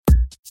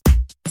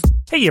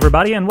Hey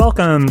everybody, and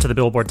welcome to the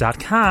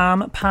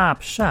Billboard.com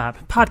Pop Shop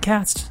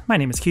Podcast. My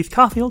name is Keith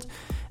Caulfield,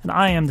 and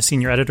I am the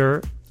senior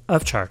editor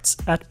of charts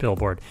at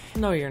Billboard.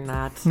 No, you're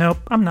not. Nope,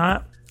 I'm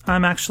not.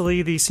 I'm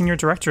actually the senior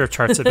director of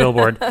charts at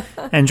Billboard.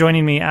 And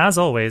joining me, as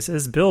always,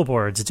 is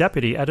Billboard's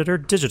deputy editor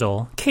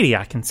digital, Katie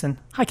Atkinson.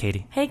 Hi,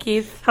 Katie. Hey,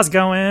 Keith. How's it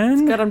going?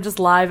 It's good. I'm just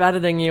live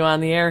editing you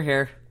on the air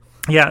here.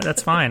 Yeah,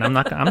 that's fine. I'm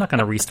not going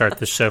to restart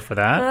this show for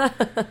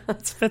that.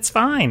 It's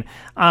fine.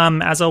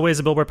 As always,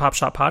 the Billboard Pop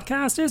Shop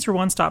Podcast is your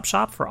one-stop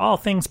shop for all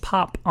things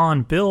pop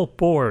on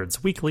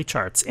Billboard's weekly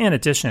charts. In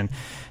addition,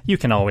 you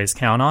can always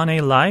count on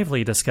a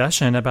lively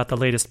discussion about the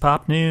latest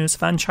pop news,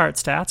 fun chart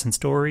stats and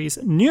stories,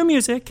 new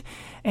music,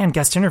 and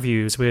guest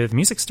interviews with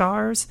music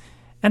stars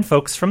and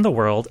folks from the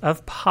world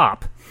of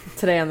pop.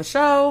 Today on the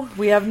show,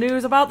 we have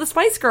news about the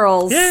Spice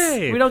Girls.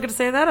 Yay! We don't get to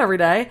say that every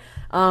day.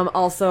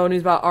 Also, news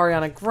about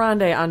Ariana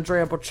Grande,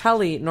 Andrea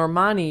Bocelli,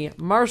 Normani,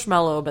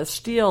 Marshmello,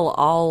 Bastille,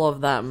 all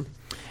of them.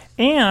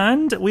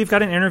 And we've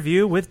got an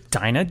interview with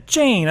Dinah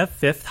Jane of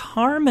Fifth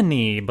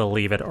Harmony,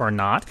 believe it or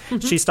not. Mm-hmm.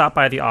 She stopped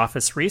by the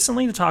office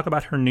recently to talk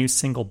about her new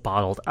single,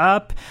 Bottled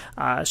Up.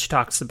 She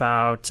talks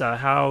about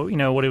how,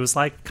 what it was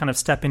like kind of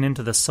stepping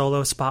into the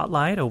solo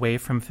spotlight away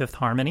from Fifth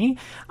Harmony,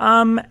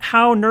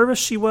 how nervous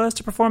she was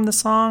to perform the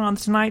song on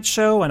The Tonight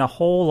Show, and a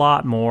whole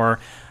lot more.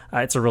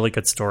 It's a really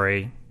good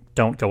story.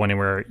 Don't go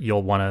anywhere.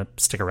 You'll want to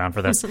stick around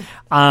for this.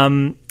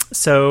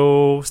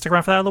 So stick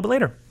around for that a little bit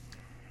later.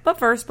 But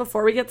first,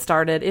 before we get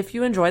started, if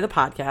you enjoy the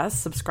podcast,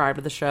 subscribe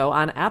to the show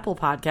on Apple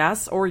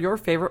Podcasts or your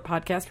favorite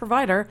podcast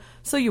provider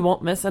so you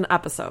won't miss an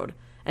episode.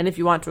 And if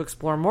you want to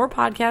explore more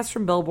podcasts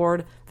from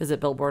Billboard,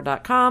 visit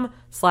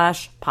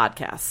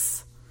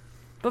billboard.com/podcasts.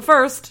 But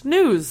first,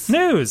 news.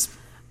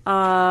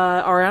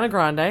 Ariana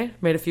Grande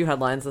made a few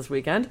headlines this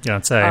weekend. You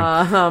don't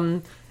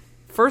say.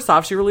 First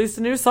off, she released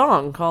a new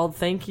song called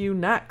Thank You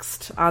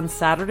Next on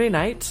Saturday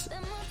night,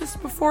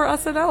 just before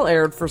SNL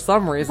aired for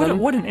some reason.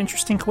 What an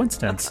interesting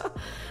coincidence.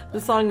 The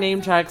song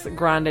name checks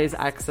Grande's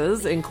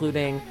exes,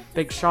 including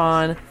Big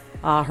Sean,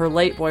 her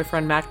late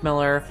boyfriend Mac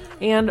Miller,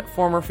 and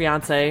former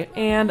fiance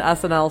and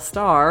SNL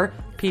star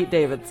Pete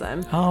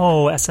Davidson.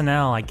 Oh,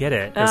 SNL, I get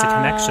it. There's a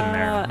connection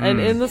there.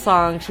 And in the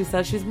song, she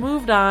says she's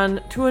moved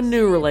on to a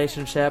new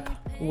relationship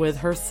with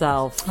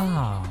herself.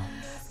 Oh.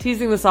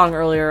 Teasing the song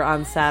earlier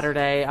on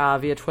Saturday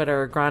via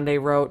Twitter,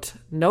 Grande wrote,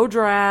 "No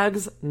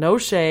drags, no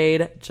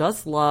shade,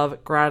 just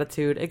love,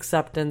 gratitude,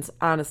 acceptance,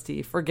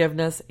 honesty,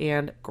 forgiveness,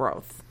 and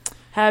growth."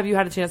 Have you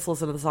had a chance to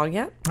listen to the song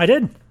yet? I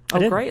did.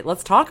 Great.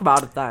 Let's talk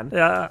about it then.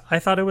 I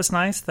thought it was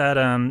nice that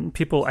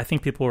people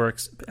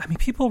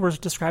were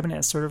describing it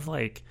as sort of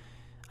like,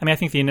 I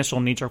think the initial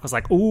knee jerk was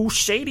like, "Ooh,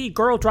 shady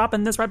girl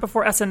dropping this right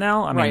before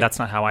SNL." That's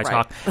not how I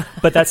talk.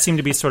 But that seemed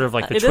to be sort of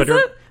like the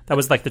Twitter. That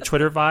was like the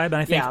Twitter vibe. And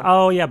I think,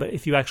 but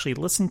if you actually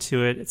listen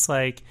to it, it's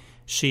like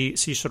she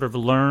sort of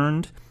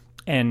learned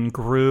and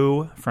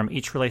grew from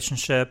each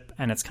relationship.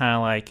 And it's kind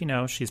of like,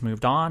 she's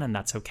moved on and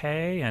that's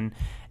okay.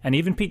 And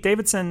even Pete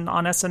Davidson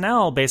on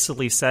SNL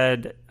basically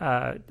said,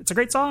 it's a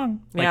great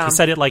song. He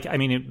said it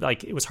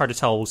it was hard to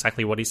tell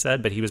exactly what he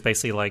said, but he was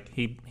basically like,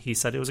 he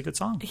said it was a good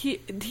song. He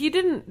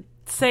didn't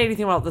say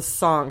anything about the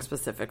song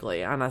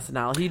specifically on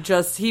SNL.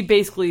 He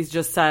basically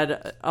just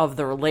said of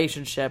the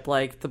relationship,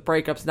 like, the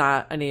breakup's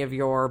not any of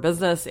your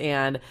business,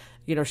 and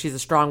she's a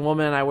strong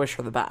woman. I wish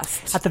her the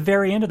best. At the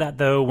very end of that,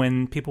 though,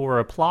 when people were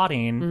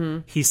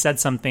applauding, he said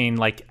something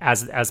like,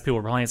 as people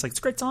were playing, it's like, "It's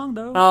a great song,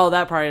 though." Oh,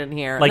 that part I didn't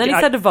hear. And then he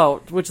said to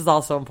vote, which is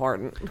also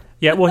important.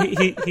 Yeah, well,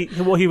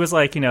 he was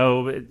like,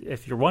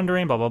 if you're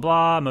wondering, blah blah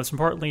blah. Most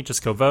importantly,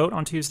 just go vote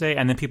on Tuesday.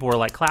 And then people were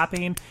like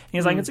clapping. And he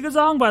was like, "It's a good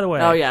song, by the way."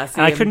 Oh yeah,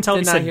 and I couldn't tell if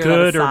he said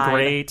good or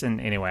great.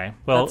 And anyway,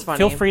 well,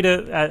 feel free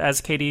to,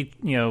 as Katie,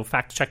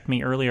 fact checked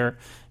me earlier.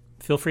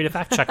 Feel free to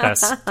fact check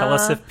us. Tell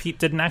us if Pete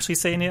didn't actually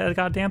say a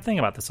goddamn thing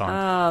about the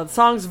song.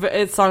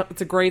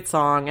 It's a great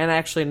song, and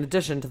actually, in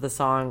addition to the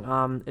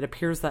song, it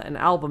appears that an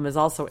album is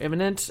also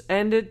imminent,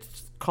 and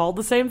it's called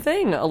the same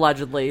thing,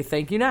 allegedly.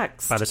 Thank You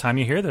Next. By the time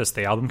you hear this,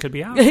 the album could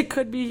be out. It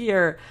could be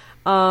here.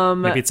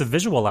 Maybe it's a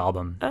visual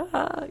album.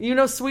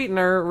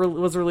 Sweetener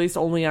was released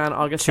only on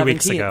August 17th. 2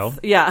 weeks ago.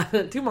 Yeah,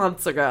 2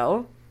 months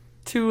ago.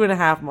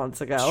 2.5 months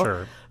ago.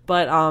 Sure.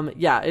 But,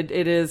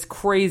 it is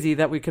crazy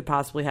that we could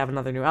possibly have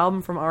another new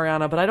album from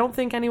Ariana, but I don't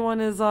think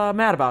anyone is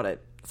mad about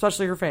it,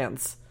 especially her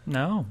fans.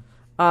 No.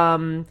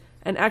 And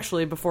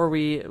actually, before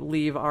we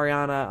leave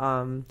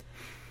Ariana,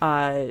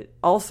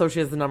 also she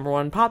has the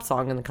 #1 pop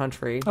song in the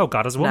country. Oh,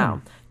 God Is a Woman.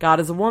 Now, God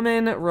Is a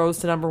Woman rose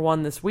to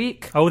 #1 this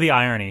week. Oh, the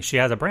irony. She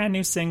has a brand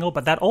new single,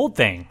 but that old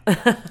thing,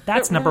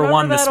 that's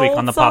 #1 this week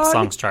on the Pop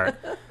Songs chart.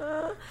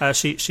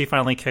 She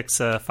finally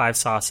kicks Five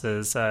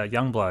Sauce's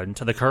Youngblood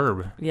to the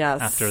curb. Yes.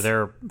 After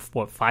their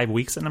 5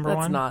 weeks at #1.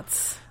 That's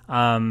nuts.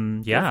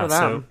 Yeah.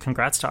 So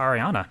congrats to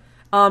Ariana.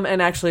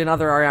 And actually, in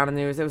other Ariana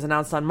news, it was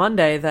announced on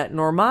Monday that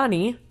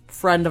Normani,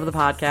 friend of the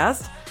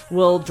podcast,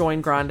 will join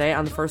Grande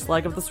on the first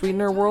leg of the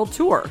Sweetener World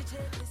Tour.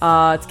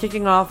 It's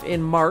kicking off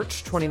in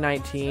March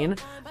 2019,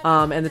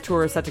 and the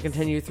tour is set to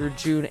continue through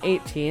June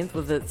 18th,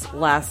 with its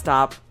last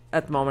stop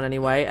at the moment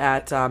anyway,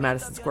 at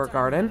Madison Square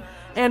Garden.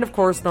 And, of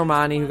course,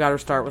 Normani, who got her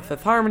start with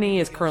Fifth Harmony,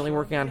 is currently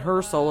working on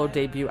her solo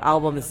debut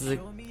album. This is a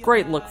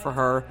great look for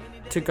her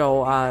to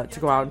go out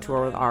and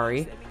tour with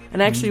Ari.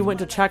 And I actually went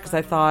to check because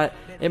I thought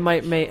it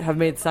might have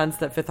made sense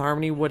that Fifth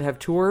Harmony would have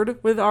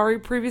toured with Ari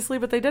previously,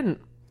 but they didn't.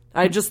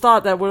 I just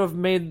thought that would have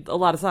made a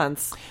lot of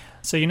sense.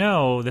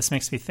 So, this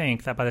makes me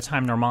think that by the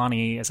time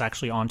Normani is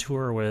actually on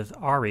tour with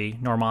Ari,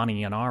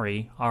 Normani and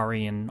Ari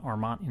and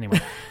Armani, anyway,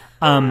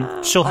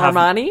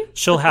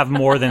 she'll have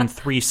more than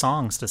 3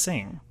 songs to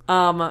sing.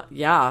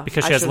 Yeah.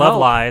 Because she has Love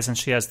Lies and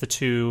she has the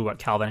 2,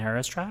 Calvin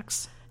Harris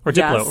tracks? Or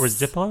Diplo? Yes. Or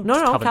is Diplo?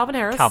 No, Calvin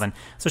Harris. Calvin.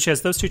 So she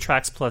has those 2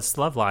 tracks plus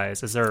Love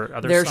Lies. Is there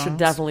other songs? There should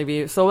definitely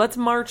be. So that's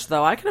March,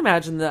 though. I can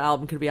imagine the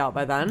album could be out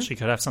by then. She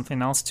could have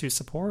something else to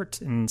support.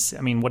 And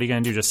I mean, what are you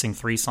going to do? Just sing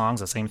 3 songs,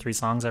 the same 3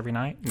 songs every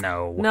night?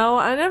 No. No,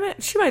 I mean,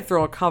 she might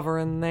throw a cover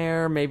in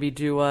there. Maybe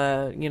do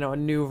a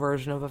new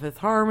version of a Fifth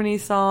Harmony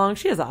song.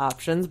 She has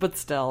options, but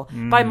still,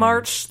 by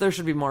March there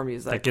should be more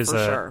music.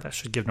 Sure. That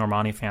should give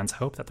Normani fans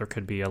hope that there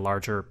could be a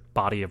larger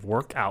body of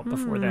work out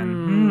before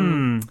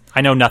then.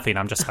 I know nothing.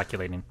 I'm just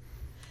speculating.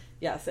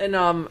 Yes, and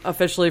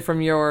officially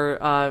from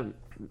your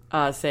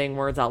saying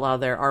words out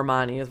loud there,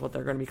 Armani is what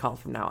they're going to be called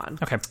from now on.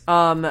 Okay.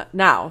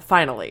 Now,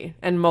 finally,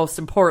 and most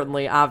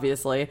importantly,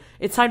 obviously,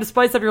 it's time to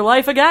spice up your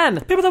life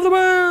again. People of the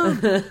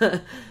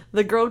world!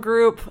 The girl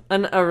group,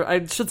 I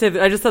just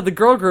said the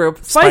girl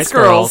group, Spice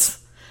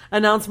Girls,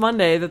 announced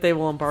Monday that they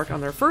will embark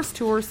on their first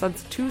tour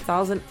since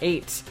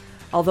 2008.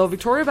 Although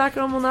Victoria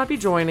Beckham will not be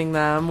joining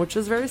them, which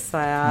is very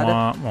sad.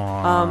 Wah,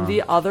 wah.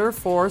 The other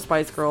 4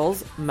 Spice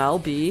Girls, Mel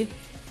B,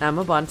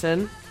 Emma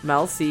Bunton,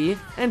 Mel C,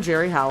 and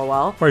Jerry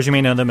Halliwell. Or as you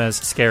may know them as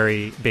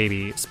Scary,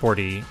 Baby,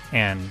 Sporty,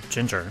 and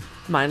Ginger.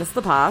 Minus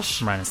the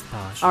Posh.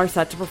 Are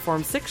set to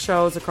perform 6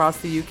 shows across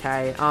the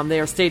UK. They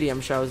are stadium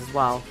shows as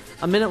well.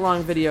 A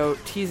minute-long video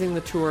teasing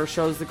the tour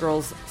shows the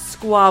girls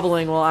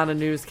squabbling while on a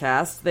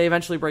newscast. They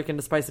eventually break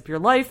into Spice Up Your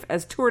Life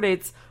as tour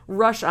dates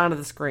rush onto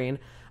the screen.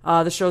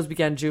 The shows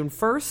began June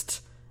 1st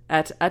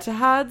at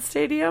Etihad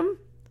Stadium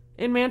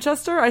in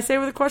Manchester. I say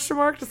with a question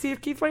mark to see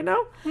if Keith might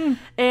know.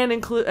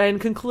 And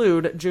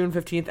conclude June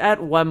 15th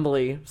at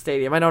Wembley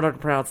Stadium. I don't know how to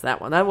pronounce that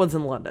one. That one's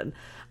in London.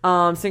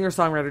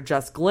 Singer-songwriter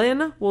Jess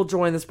Glynn will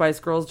join the Spice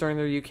Girls during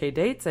their UK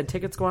dates, and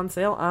tickets go on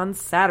sale on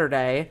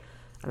Saturday.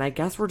 And I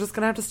guess we're just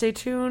gonna have to stay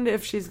tuned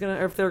if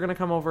they're gonna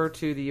come over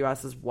to the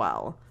US as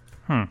well.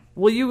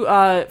 Will you?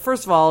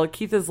 First of all,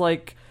 Keith is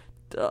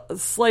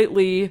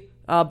slightly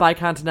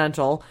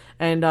bicontinental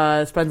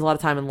and spends a lot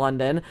of time in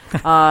London.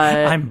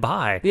 I'm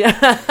bi.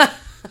 Yeah.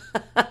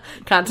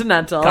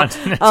 Continental.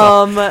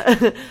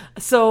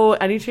 So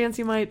any chance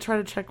you might try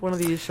to check one of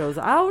these shows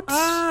out?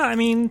 I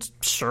mean,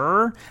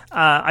 sure.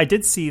 I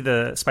did see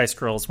the Spice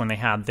Girls when they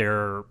had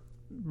their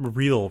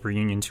real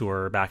reunion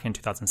tour back in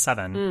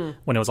 2007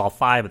 when it was all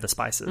 5 of the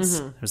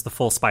Spices. It was the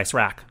full Spice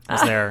rack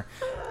was there.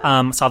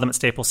 Saw them at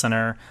Staples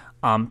Center.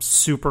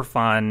 Super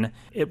fun.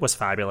 It was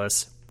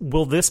fabulous.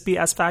 Will this be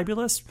as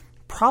fabulous?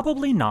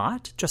 Probably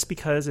not, just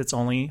because it's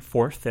only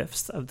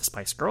 4/5 of the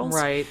Spice Girls.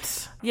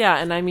 Right. Yeah,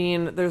 and I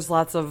mean, there's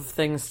lots of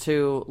things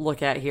to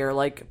look at here.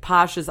 Like,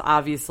 Posh is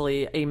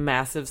obviously a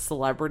massive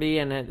celebrity,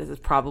 and it is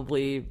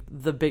probably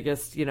the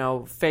biggest,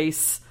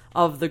 face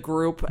of the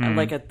group,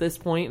 at this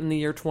point in the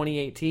year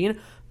 2018.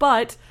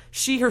 But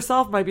she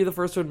herself might be the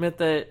first to admit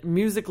that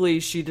musically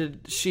she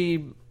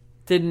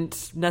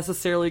didn't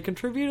necessarily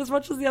contribute as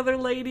much as the other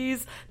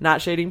ladies.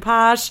 Not shading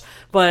Posh,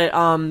 but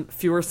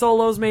fewer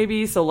solos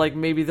maybe. So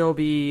maybe there'll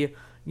be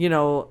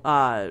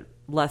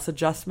less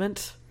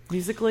adjustment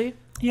musically.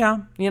 Yeah,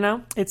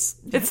 it's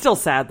still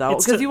sad though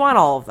because you want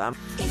all of them.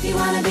 If you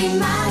wanna be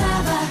my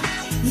lover,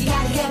 you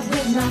gotta get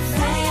with my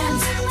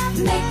friends.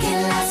 Make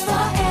it last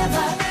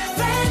forever.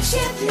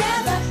 Friendship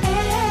never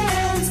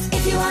ends.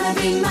 If you wanna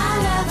be my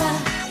lover,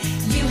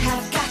 you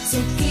have got to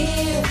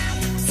give.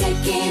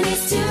 Taking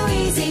is too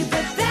easy,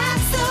 but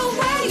that's the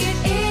way it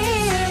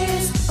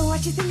is.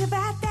 What you think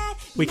about that?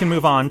 We can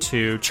move on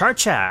to Chart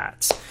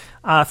Chat.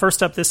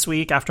 First up this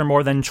week, after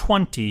more than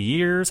 20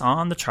 years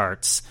on the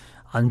charts,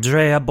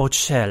 Andrea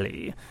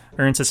Bocelli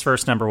earns his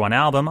first #1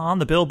 album on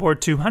the Billboard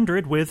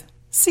 200 with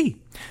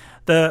C,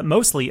 the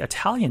mostly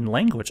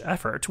Italian-language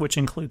effort, which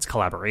includes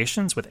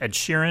collaborations with Ed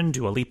Sheeran,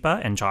 Dua Lipa,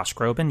 and Josh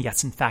Groban.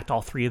 Yes, in fact,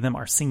 all 3 of them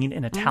are singing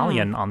in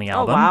Italian on the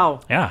album. Oh, wow.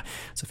 Yeah.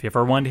 So if you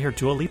ever wanted to hear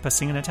Dua Lipa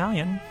sing in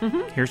Italian,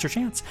 here's your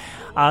chance.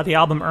 The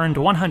album earned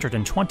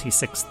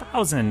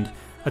 126,000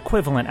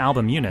 equivalent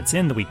album units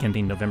in the week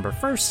ending November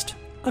 1st,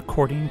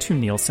 according to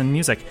Nielsen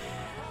Music.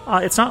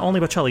 It's not only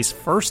Bocelli's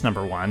first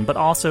 #1, but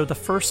also the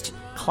first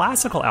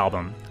classical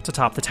album to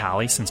top the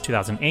tally since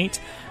 2008,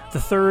 the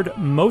third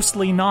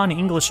mostly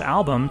non-English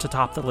album to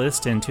top the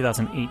list in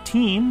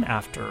 2018,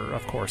 after,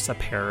 of course, a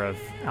pair of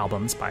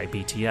albums by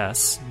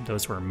BTS.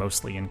 Those were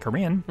mostly in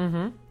Korean.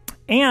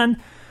 And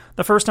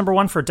the first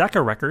 #1 for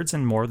Decca Records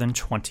in more than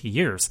 20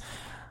 years.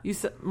 You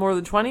said more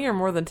than 20 or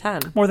more than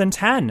 10? More than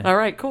 10. All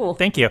right, cool.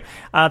 Thank you.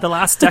 The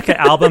last Decca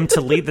album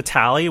to lead the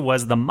tally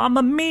was the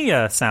Mamma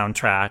Mia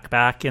soundtrack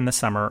back in the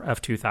summer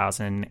of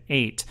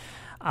 2008.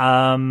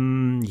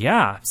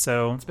 Yeah,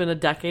 so It's been a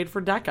decade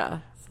for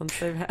Decca since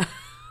they've had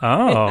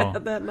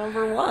that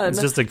number one. It's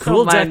just a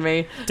cool Don't mind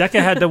me.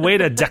 Decca had to wait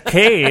a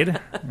decade.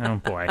 Oh,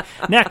 boy.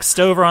 Next,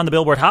 over on the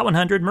Billboard Hot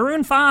 100,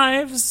 Maroon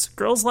 5's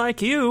Girls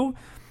Like You,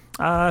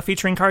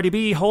 featuring Cardi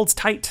B, holds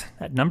tight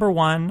at number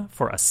 1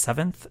 for a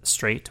 7th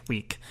straight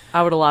week.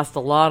 I would have lost a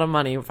lot of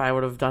money if I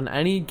would have done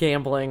any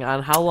gambling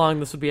on how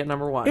long this would be at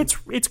number 1.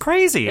 It's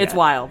crazy. It's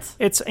wild.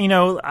 It's,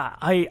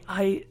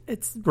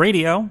 it's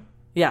radio.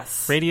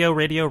 Yes.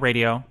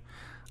 Radio.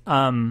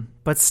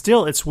 But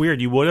still, it's weird.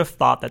 You would have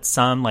thought that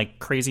some like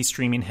crazy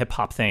streaming hip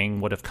hop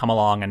thing would have come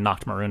along and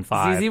knocked Maroon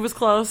 5. ZZ was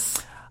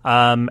close.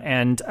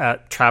 And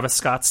Travis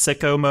Scott's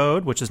Sicko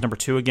Mode, which is number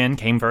 2 again,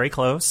 came very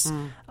close.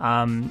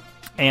 When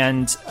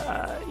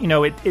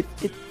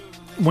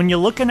you're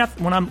looking at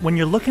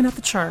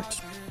the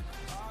chart,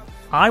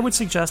 I would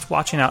suggest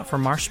watching out for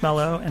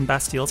Marshmello and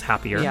Bastille's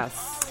Happier.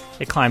 Yes.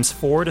 It climbs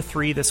 4 to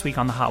 3 this week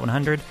on the Hot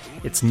 100.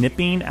 It's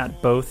nipping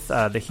at both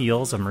the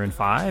heels of Maroon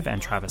 5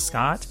 and Travis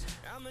Scott.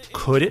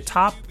 Could it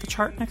top the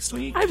chart next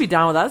week? I'd be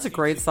down with that. It's a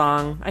great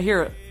song. I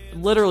hear it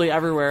literally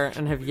everywhere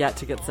and have yet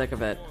to get sick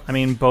of it. I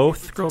mean,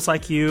 both Girls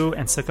Like You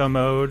and Sicko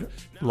Mode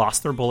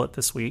lost their bullet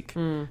this week.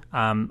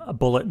 A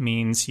bullet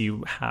means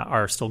you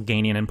are still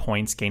gaining in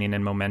points, gaining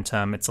in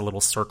momentum. It's a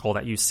little circle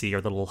that you see,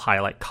 or the little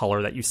highlight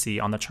color that you see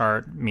on the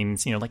chart. It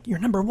means, like you're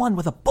number 1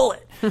 with a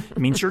bullet. It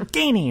means you're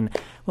gaining.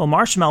 Well,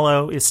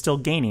 Marshmello is still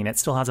gaining. It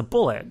still has a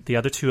bullet. The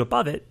other 2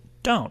 above it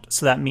don't.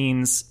 So that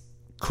means,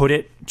 could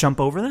it jump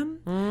over them?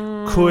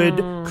 Could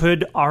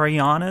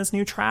Ariana's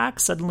new track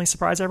suddenly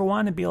surprise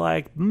everyone and be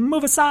like,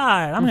 move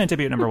aside, I'm going to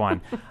debut at number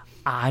 1?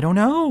 I don't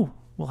know.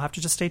 We'll have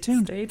to just stay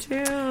tuned. Stay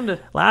tuned.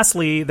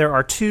 Lastly, there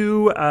are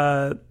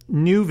 2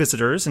 new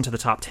visitors into the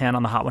top 10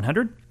 on the Hot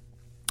 100.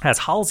 As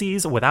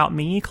Halsey's Without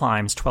Me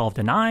climbs 12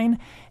 to 9,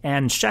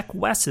 and Sheck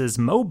Wes's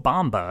Mo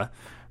Bamba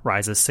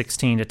rises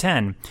 16 to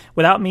 10.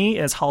 Without Me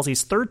is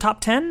Halsey's 3rd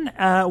top 10,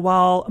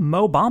 while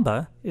Mo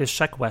Bamba is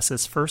Sheck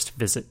Wes's first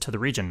visit to the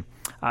region.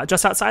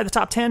 Just outside the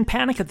top 10,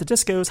 Panic at the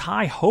Disco's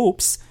High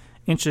Hopes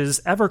inches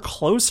ever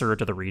closer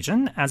to the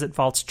region as it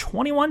vaults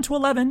 21 to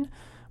 11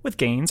 with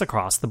gains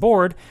across the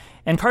board.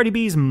 And Cardi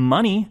B's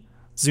Money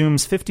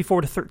zooms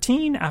 54 to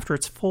 13 after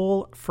its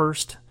full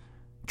first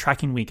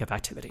tracking week of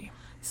activity.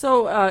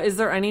 So is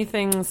there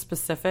anything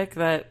specific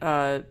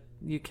that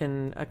you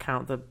can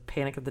account the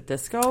Panic at the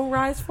Disco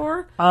rise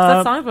for?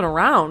 That song's been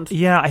around.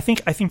 Yeah, I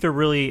think they're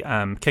really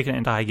kicking it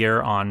into high gear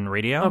on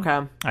radio.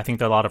 Okay. I think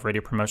that a lot of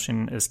radio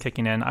promotion is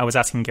kicking in. I was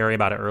asking Gary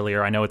about it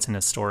earlier. I know it's in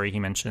his story. He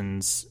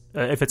mentions,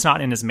 if it's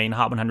not in his main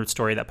Hot 100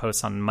 story that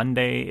posts on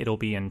Monday, it'll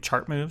be in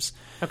Chart Moves.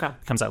 Okay.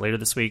 It comes out later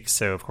this week,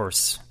 so of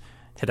course,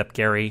 hit up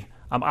Gary.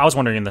 I was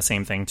wondering the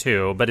same thing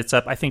too, but it's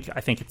up. I think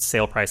its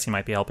sale pricing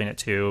might be helping it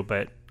too,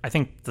 but I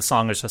think the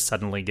song is just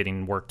suddenly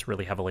getting worked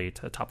really heavily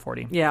to top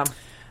 40. Yeah.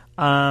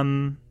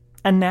 And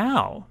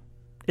now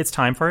it's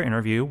time for our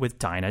interview with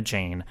Dinah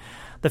Jane.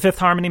 The Fifth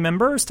Harmony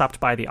member stopped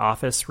by the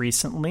office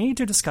recently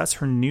to discuss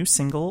her new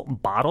single,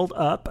 Bottled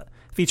Up,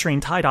 featuring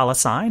Ty Dolla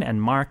 $ign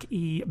and Mark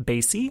E.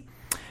 Basie.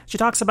 She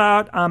talks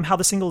about how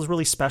the single is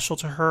really special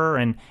to her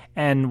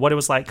and what it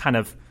was like kind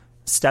of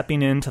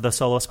stepping into the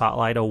solo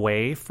spotlight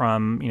away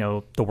from,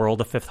 the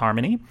world of Fifth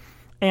Harmony.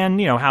 And,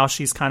 how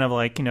she's kind of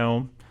like,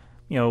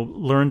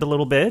 learned a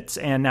little bit,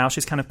 and now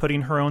she's kind of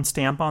putting her own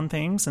stamp on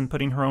things and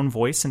putting her own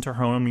voice into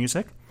her own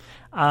music.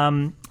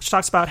 She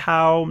talks about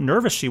how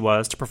nervous she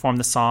was to perform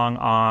the song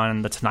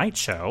on The Tonight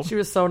Show. She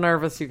was so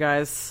nervous, you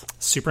guys.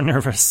 Super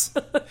nervous.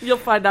 You'll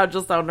find out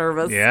just how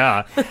nervous.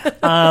 Yeah.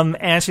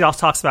 And she also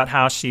talks about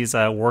how she's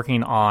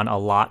working on a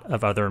lot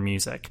of other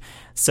music.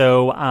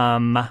 So,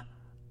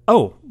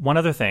 one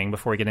other thing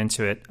before we get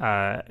into it,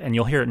 and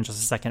you'll hear it in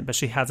just a second, but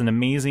she has an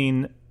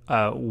amazing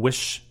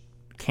Wish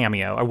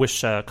cameo, or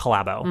Wish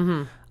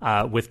collabo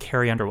with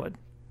Carrie Underwood,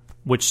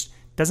 which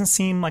doesn't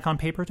seem like on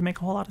paper to make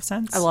a whole lot of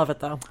sense. I love it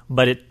though.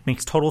 But it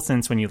makes total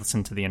sense when you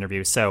listen to the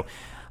interview. So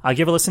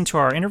give a listen to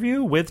our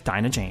interview with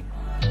Dinah Jane.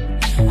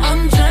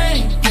 I'm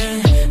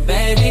drinking,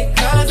 baby,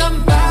 'cause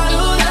I'm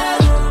bottled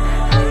up.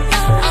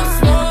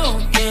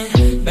 I'm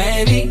smoking,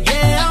 baby,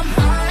 yeah, I'm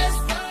high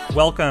as fuck.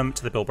 Welcome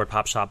to the Billboard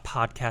Pop Shop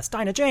podcast,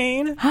 Dinah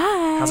Jane.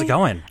 Hi. How's it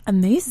going?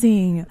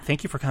 Amazing.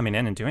 Thank you for coming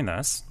in and doing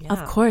this. Yeah.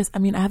 Of course. I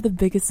mean, I have the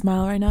biggest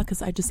smile right now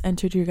because I just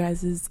entered your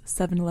guys'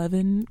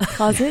 7-Eleven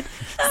closet.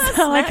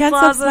 So I can't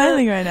stop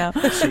smiling right now.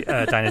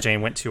 Dinah Jane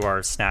went to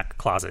our snack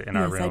closet in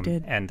our Yes, room. I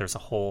did. And there's a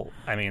whole,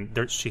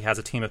 she has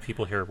a team of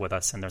people here with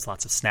us, and there's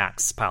lots of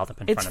snacks piled up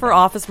in front It's of for them.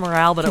 office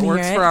morale, but Can it you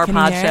works hear for it? our Can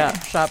you pod hear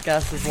shop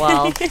guests as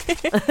well.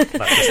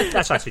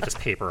 That's actually just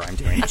paper I'm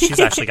doing.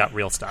 She's actually got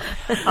real stuff.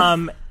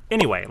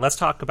 Anyway, let's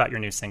talk about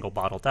your new single,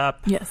 Bottled Up.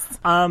 Yes.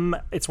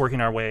 It's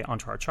working our way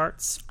onto our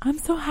charts. I'm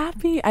so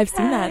happy. I've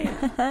seen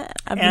that.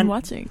 I've been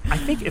watching. I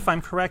think, if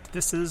I'm correct,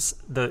 this is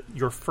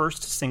your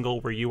first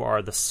single where you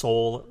are the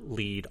sole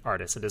lead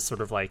artist. It is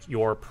sort of like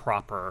your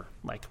proper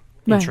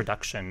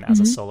introduction as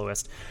a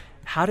soloist.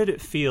 How did it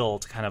feel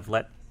to kind of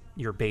let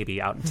your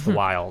baby out into the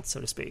wild,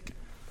 so to speak?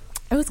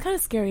 It was kind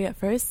of scary at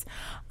first.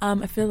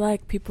 I feel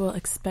like people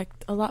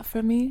expect a lot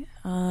from me.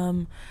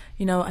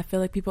 I feel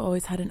like people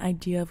always had an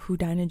idea of who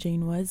Dinah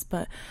Jane was,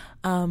 but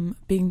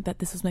being that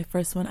this was my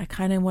first one, I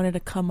kind of wanted to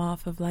come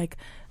off of like,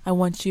 I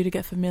want you to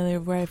get familiar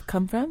with where I've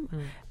come from,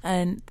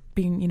 and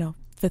being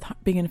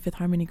being in a Fifth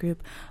Harmony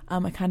group,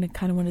 I kind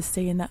of want to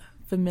stay in that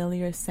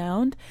familiar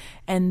sound,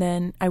 and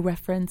then I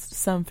referenced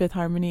some Fifth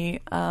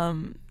Harmony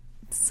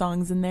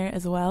songs in there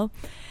as well.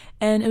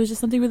 And it was just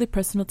something really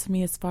personal to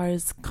me as far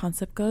as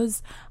concept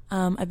goes.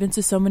 I've been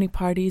to so many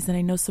parties, and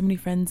I know so many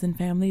friends and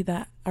family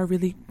that are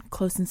really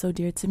close and so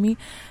dear to me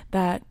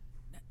that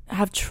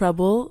have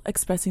trouble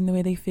expressing the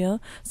way they feel,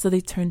 so they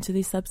turn to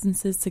these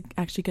substances to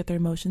actually get their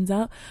emotions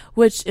out,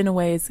 which in a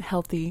way is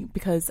healthy,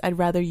 because I'd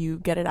rather you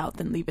get it out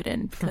than leave it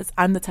in, because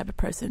I'm the type of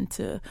person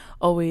to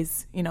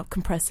always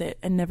compress it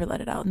and never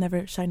let it out,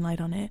 never shine light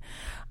on it.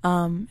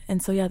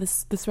 And so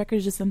this record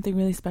is just something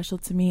really special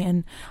to me.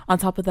 And on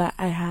top of that,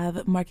 I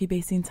have Marky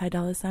Basie and Ty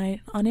Dolla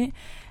 $ign on it,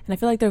 and I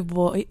feel like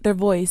their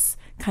voice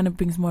kind of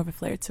brings more of a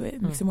flair to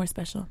it, makes it more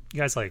special. You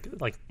guys like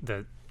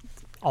the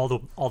all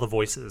the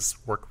voices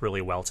work really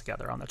well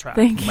together on the track.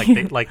 Thank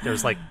you.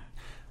 There's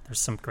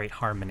some great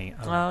harmony.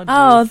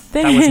 Oh, thanks.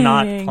 That was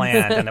not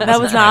planned, and it That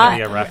wasn't was trying not? to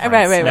be a reference.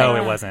 Right. No,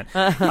 it wasn't.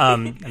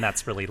 And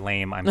that's really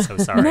lame. I'm so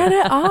sorry. Not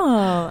at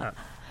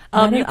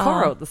all. You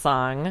co-wrote the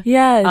song.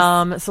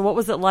 Yes. So what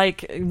was it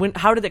like?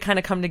 How did it kind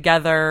of come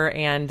together,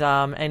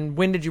 and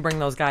when did you bring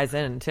those guys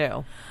in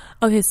too?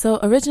 Okay, so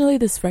originally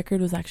this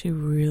record was actually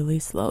really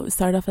slow. It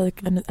started off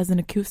as an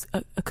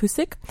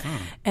acoustic,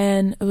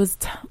 and it was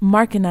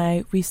Mark and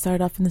I. We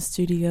started off in the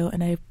studio,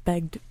 and I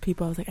begged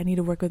people. I was like, I need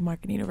to work with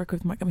Mark.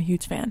 I'm a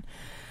huge fan.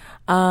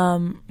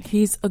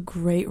 He's a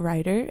great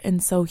writer,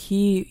 and so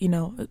he,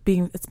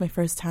 it's my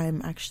first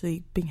time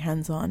actually being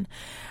hands-on.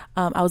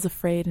 I was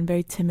afraid and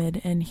very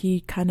timid, and he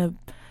kind of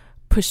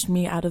pushed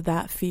me out of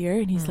that fear,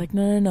 and he's like,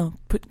 no,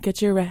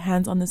 get your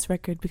hands on this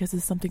record, because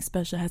it's something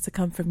special. It has to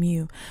come from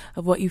you,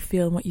 of what you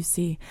feel and what you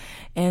see.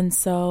 And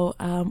so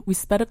we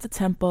sped up the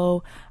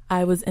tempo.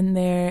 I was in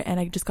there, and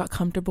I just got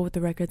comfortable with the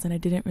records, and I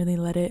didn't really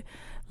let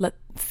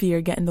fear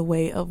get in the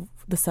way of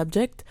the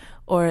subject,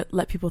 or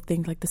let people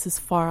think like this is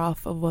far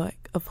off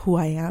of who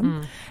I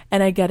am.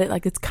 And I get it,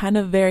 like it's kind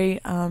of very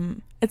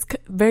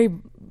very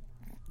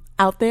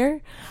out there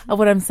of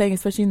what I'm saying,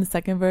 especially in the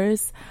second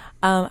verse.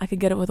 I could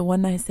get it with a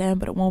one night stand,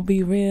 but it won't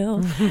be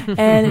real.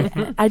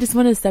 And I just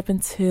wanted to step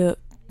into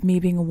me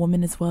being a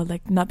woman as well,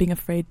 like not being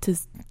afraid to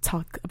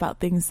talk about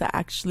things that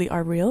actually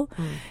are real.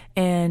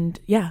 And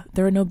there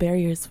were no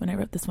barriers when I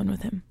wrote this one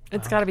with him.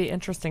 It's got to be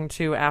interesting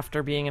too,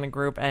 after being in a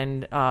group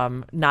and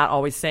not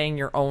always saying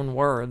your own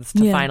words,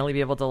 to finally be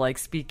able to like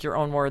speak your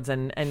own words,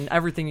 and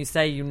everything you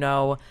say,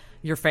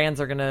 your fans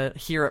are going to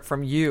hear it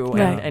from you,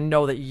 and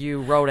know that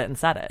you wrote it and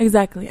said it.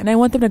 Exactly. And I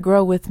want them to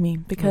grow with me,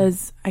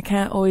 because I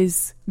can't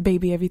always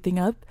baby everything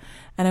up.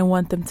 And I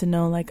want them to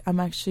know, like, I'm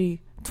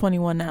actually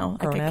 21 now.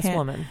 Grown-ass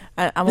woman.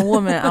 I'm a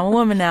woman. I'm a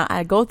woman now.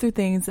 I go through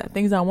things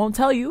I won't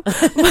tell you.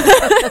 Something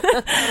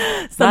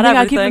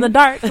I keep in the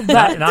dark,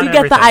 but not you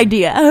get the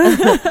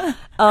idea.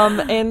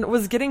 And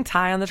was getting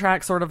Ty on the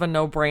track sort of a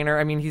no-brainer?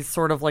 I mean, he's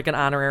sort of like an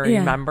honorary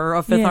member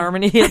of Fifth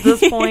Harmony at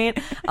this point.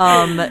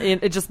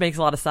 It just makes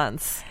a lot of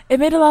sense. It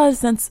made a lot of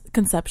sense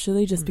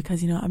conceptually, just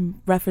because,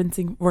 I'm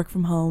referencing Work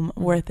From Home,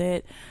 Worth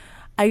It.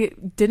 I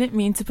didn't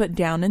mean to put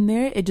Down in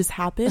there. It just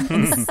happened.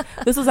 And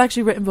this was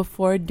actually written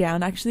before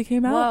Down actually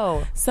came out.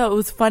 Whoa. So it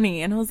was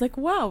funny. And I was like,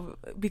 wow,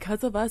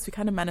 because of us, we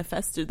kind of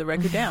manifested the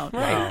record Down.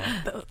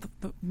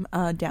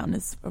 Right? Down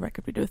is a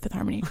record we do with Fifth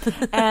Harmony.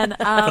 And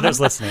for those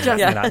listening,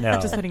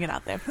 just putting it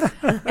out there.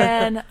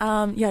 And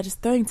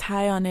just throwing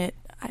Ty on it,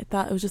 I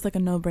thought it was just like a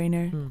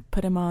no-brainer.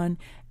 Put him on.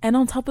 And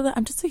on top of that,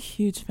 I'm just a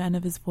huge fan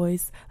of his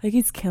voice. Like,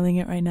 he's killing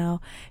it right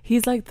now.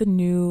 He's like the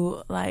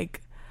new,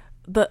 like,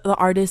 the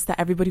artist that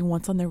everybody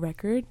wants on their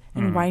record,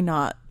 and why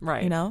not?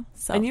 Right.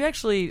 So. And you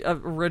actually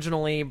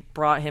originally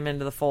brought him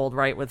into the fold,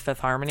 right, with Fifth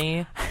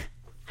Harmony?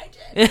 I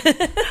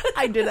did.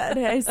 I did that.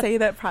 I say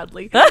that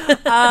proudly.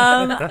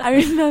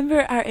 I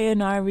remember our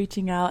A&R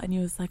reaching out, and he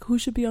was like, who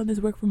should be on this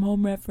work from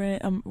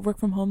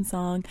home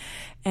song?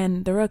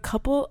 And there were a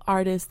couple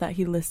artists that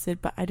he listed,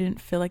 but I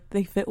didn't feel like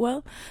they fit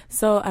well.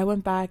 So I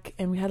went back,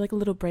 and we had like a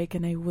little break,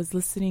 and I was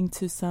listening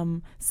to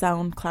some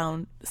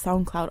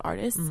SoundCloud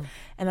artists,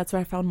 and that's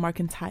where I found Mark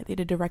and Ty. They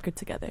did a record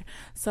together.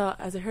 So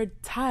as I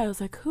heard Ty, I was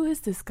like, who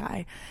is this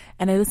guy?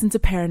 And I listened to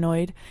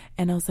Paranoid,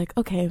 and I was like,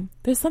 okay,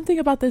 there's something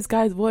about this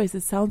guy's voice.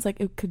 It sounds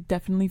like it could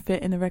definitely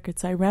fit in the record.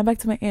 So I ran back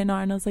to my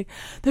A&R, and I was like,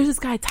 there's this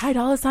guy, Ty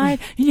Dolla $ign.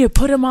 You need to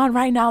put him on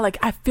right now. Like,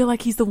 I feel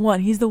like he's the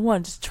one.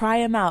 Just try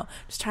him out.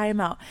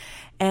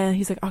 And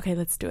he's like, okay,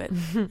 let's do it.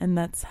 And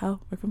that's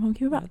how Work From Home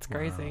came about. That's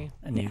crazy. Wow.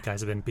 And you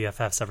guys have been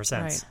BFFs ever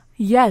since. Right.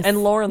 Yes.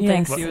 And Lauren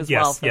thanks you as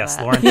well for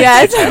that. Lauren.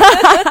 Yes.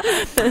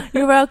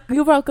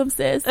 You're welcome,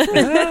 sis.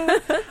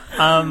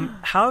 How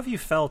have you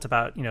felt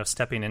about,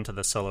 stepping into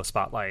the solo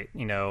spotlight,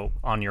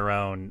 on your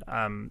own?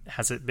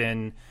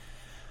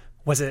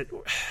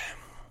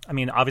 I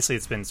mean, obviously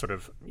it's been sort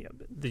of,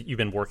 you've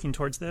been working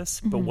towards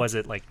this, but was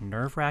it like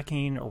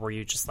nerve-wracking, or were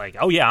you just like,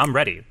 oh yeah, I'm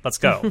ready, let's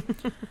go?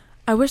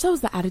 I wish that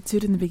was the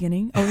attitude in the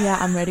beginning. Oh yeah,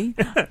 I'm ready.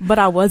 But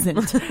I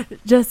wasn't.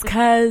 Just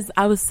because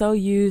I was so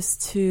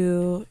used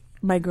to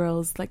my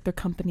girls, like their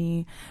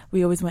company.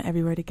 We always went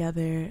everywhere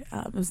together.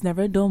 It was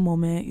never a dull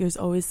moment. You're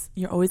always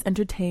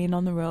entertained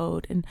on the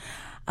road. And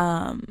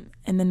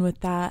then with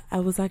that, I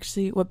was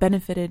actually, what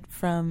benefited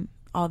from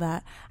all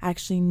that, I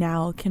actually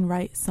now can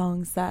write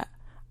songs that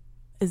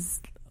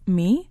is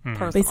me.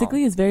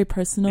 Basically is very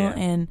personal,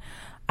 and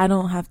I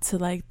don't have to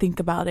like think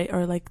about it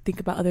or like think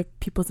about other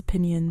people's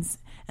opinions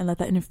and let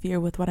that interfere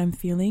with what I'm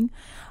feeling.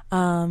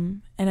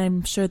 And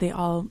I'm sure they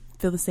all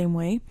feel the same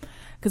way,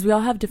 because we all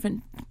have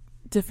different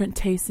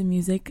tastes in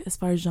music as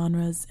far as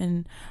genres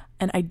and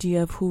an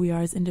idea of who we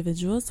are as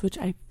individuals, which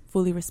I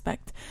fully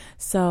respect.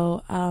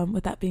 So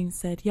with that being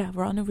said, yeah,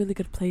 we're on a really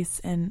good place,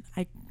 and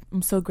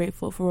I'm so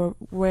grateful for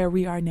where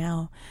we are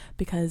now,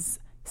 because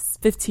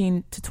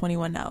 15 to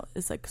 21 now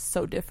is like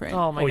so different.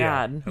 Oh my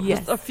God. Yes.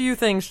 Just a few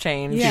things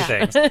changed. Yeah.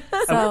 Few things.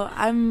 So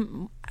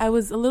I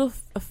was a little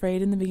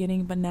afraid in the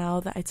beginning, but now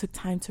that I took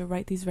time to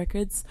write these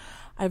records,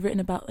 I've written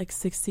about like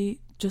 60.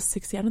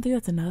 I don't think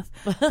that's enough,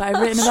 but I've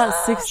written about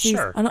 60.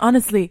 Sure.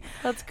 Honestly,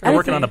 That's great. You're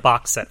working on a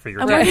box set for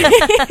your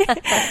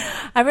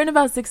I've written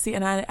about 60,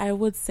 and I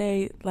would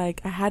say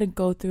like I had to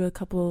go through a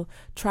couple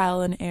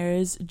trial and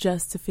errors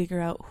just to figure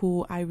out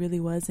who I really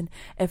was, and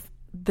if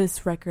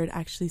this record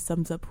actually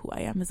sums up who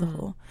I am as a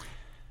whole.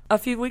 A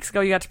few weeks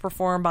ago, you got to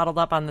perform Bottled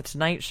Up on The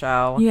Tonight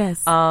Show.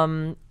 Yes.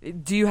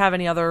 Do you have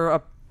any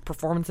other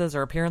performances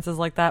or appearances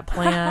like that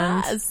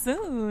planned?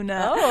 Soon.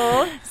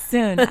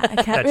 Soon.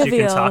 I can't That reveal. you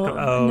can talk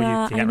about. Oh,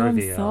 Nah, you can't I know,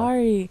 reveal. I'm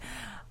sorry.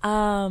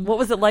 What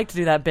was it like to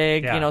do that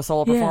big,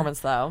 solo Yeah.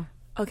 performance, though?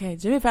 Okay,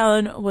 Jimmy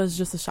Fallon was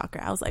just a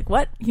shocker. I was like,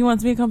 what? He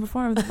wants me to come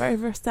perform the very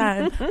first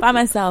time by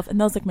myself. And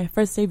that was like my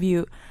first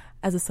debut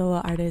as a solo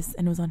artist,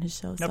 and it was on his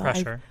show. No so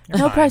pressure. No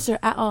You're fine. pressure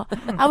at all.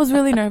 I was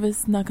really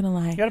nervous, not going to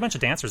lie. You got a bunch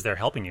of dancers there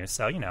helping you,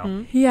 so,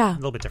 Yeah. a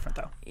little bit different,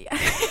 though. Do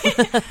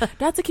I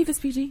have to keep this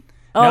PG?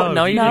 Oh,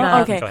 no, you do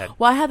not. Okay. Go ahead.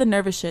 Well, I had the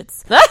nervous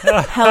shits.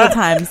 Hella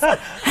times.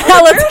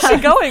 Hella Where's she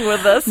times. going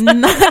with this?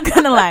 Not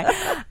gonna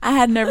lie, I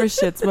had nervous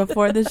shits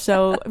before the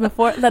show.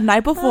 Before the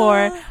night before,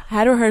 I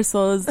had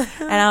rehearsals,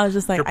 and I was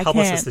just like, Your I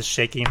publicist can't. is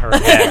shaking her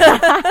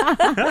head.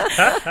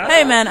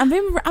 Hey, man, I'm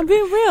being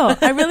real.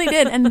 I really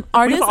did. And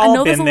artists, all I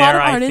know there's a been lot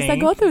there, of I artists that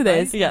think, go through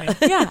this. Yeah.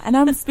 Yeah, and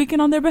I'm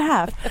speaking on their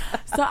behalf.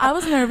 So I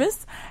was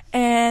nervous,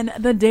 and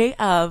the day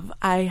of,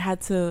 I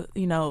had to,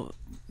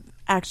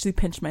 actually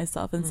pinch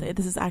myself and say,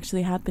 this is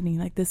actually happening.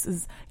 Like, this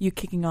is you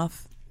kicking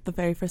off the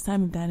very first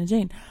time of Dinah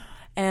Jane.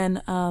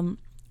 And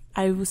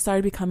I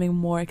started becoming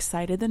more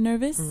excited than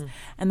nervous,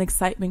 and the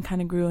excitement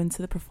kind of grew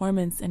into the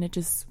performance, and it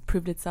just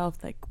proved itself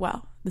like,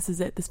 wow, this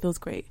is it. This feels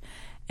great.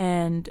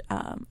 And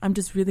I'm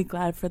just really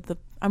glad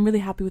I'm really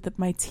happy with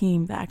my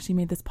team that actually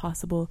made this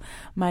possible,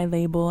 my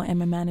label and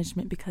my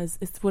management, because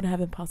it wouldn't have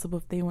been possible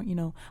if they weren't,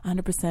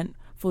 100%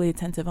 fully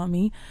attentive on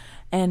me.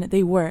 And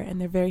they were, and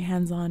they're very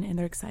hands-on, and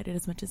they're excited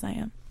as much as I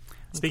am.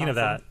 Speaking of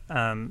that,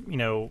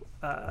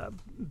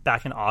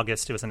 back in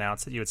August, it was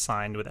announced that you had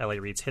signed with L.A.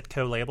 Reid's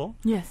Hitco label.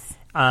 Yes.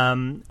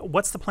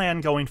 What's the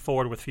plan going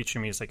forward with future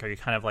music? Are you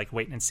kind of like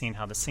waiting and seeing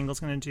how the single's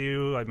going to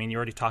do? I mean, you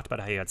already talked about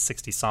how you had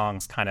 60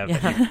 songs kind of.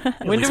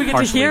 When do we get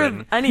to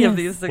hear any of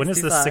these 60 When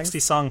is the songs?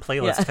 60-song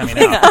playlist coming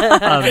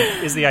out?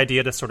 Is the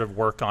idea to sort of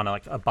work on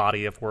a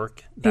body of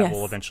work that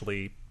will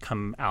eventually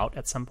come out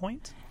at some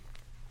point?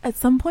 At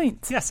some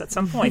point. Yes, at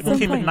some point. We'll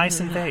keep it nice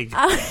and vague.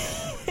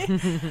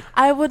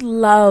 I would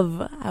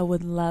love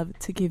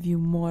to give you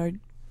more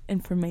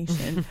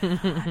information.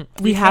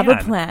 We have a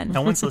plan.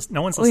 No one's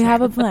listening. We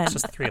have a plan. It's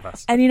just the three of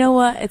us. And you know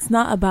what? It's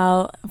not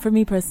about, for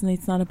me personally,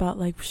 it's not about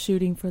like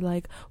shooting for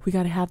like, we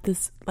got to have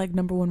this like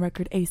number one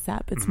record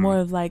ASAP. It's more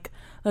of like,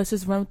 let's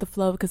just run with the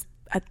flow, because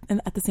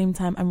at the same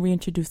time, I'm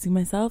reintroducing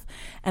myself,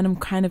 and I'm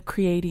kind of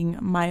creating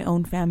my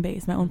own fan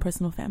base, my own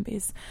personal fan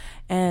base.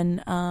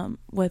 And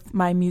with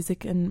my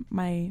music and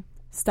my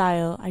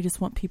style, I just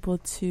want people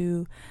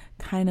to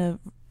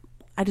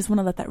I just want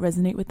to let that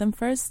resonate with them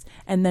first,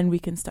 and then we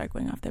can start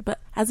going off there. But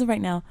as of right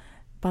now,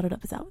 Bottled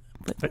Up is out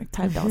with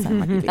 $5 on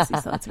Market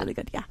Basis, so that's really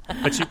good. Yeah.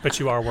 But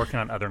you are working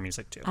on other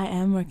music too. I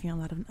am working on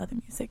a lot of other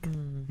music.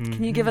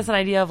 Can you give us an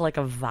idea of like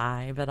a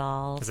vibe at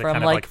all? Is it kind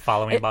of like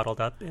following Bottled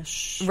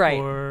Up-ish? Right.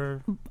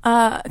 Or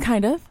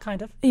Kind of.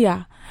 rhythmic-y?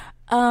 Yeah.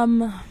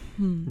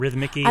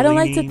 I don't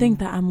like to think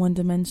that I'm one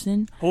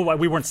dimension. Oh,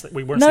 we weren't No,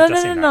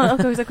 suggesting that.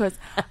 Of course.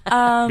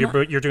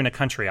 You're doing a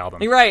country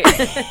album. Right.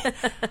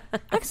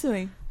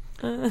 Actually,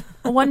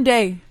 one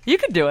day. You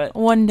could do it.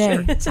 One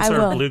day. Some I sort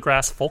will. of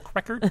bluegrass folk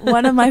record?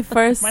 One of my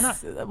first. Why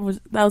not? That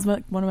was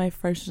one of my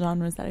first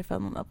genres that I fell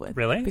in love with.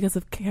 Really? Because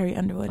of Carrie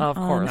Underwood Of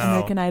on course.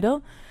 American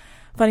Idol.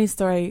 Funny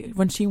story,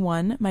 when she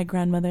won, my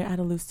grandmother had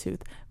a loose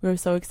tooth. We were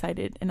so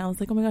excited, and I was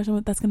like, oh my gosh,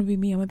 that's going to be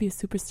me. I'm going to be a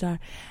superstar.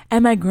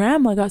 And my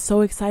grandma got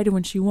so excited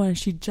when she won.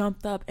 She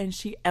jumped up and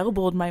she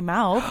elbowed my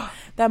mouth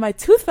that my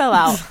tooth fell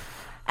out.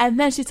 And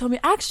then she told me,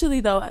 actually,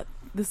 though,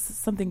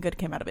 something good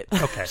came out of it.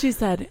 Okay. She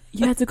said,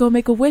 you had to go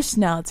make a wish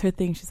now. It's her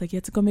thing. She's like, you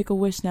had to go make a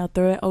wish now.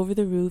 Throw it over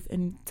the roof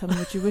and tell me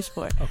what you wish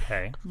for.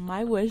 Okay.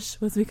 My wish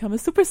was to become a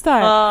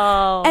superstar.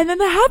 Oh. And then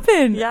that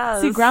happened.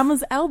 Yes. See,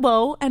 Grandma's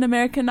elbow and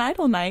American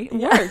Idol night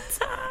worked.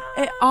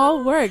 It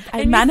all worked.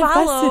 I and manifested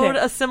you followed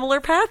it. a similar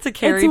path to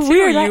Carrie, It's too.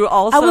 weird. You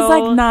also... I was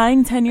like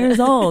 9, 10 years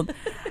old.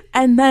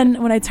 And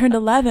then when I turned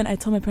 11, I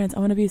told my parents, I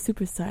want to be a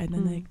superstar. And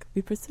then like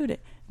we pursued it.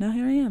 Now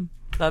here I am.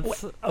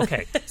 That's...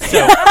 Okay.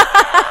 So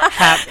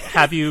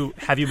have you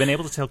been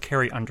able to tell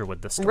Carrie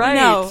Underwood this story? Right,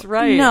 No.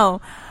 right.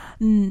 No.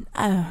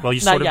 Well, you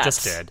Not sort of yet.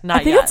 just did.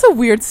 Not I think yet. it's a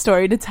weird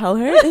story to tell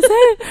her, is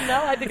it?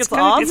 No, I think it's Good.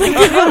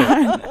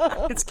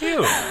 awesome. It's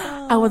cute.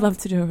 I would love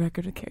to do a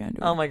record with Carrie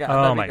Underwood. Oh my god.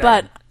 Oh that'd be my great.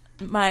 God.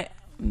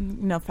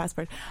 But fast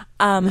forward.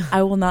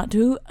 I will not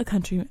do a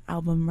country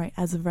album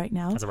as of right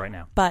now. As of right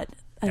now. But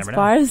as Never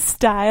far know. as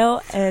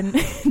style and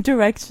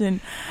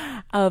direction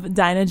of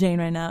Dinah Jane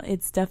right now,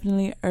 it's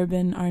definitely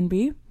urban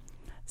R&B.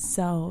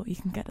 So you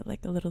can get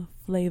like a little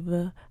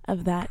flavor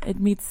of that. It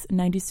meets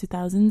 90s,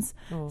 2000s.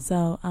 Oh.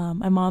 So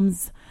my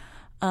mom's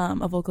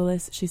a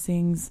vocalist. She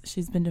sings.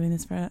 She's been doing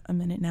this for a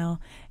minute now.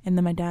 And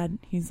then my dad,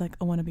 he's like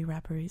a wannabe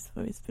rapper. He's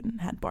always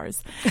had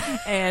bars.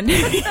 And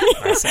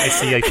I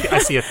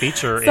see a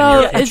feature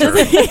so in your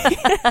it's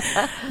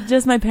picture.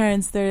 just my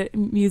parents, their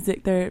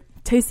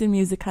taste in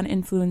music kind of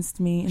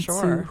influenced me into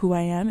Sure. who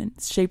I am and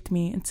shaped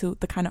me into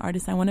the kind of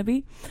artist I want to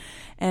be.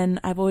 And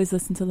I've always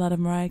listened to a lot of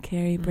Mariah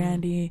Carey,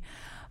 Brandy,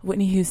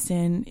 Whitney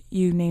Houston,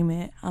 you name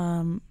it.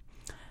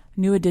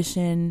 New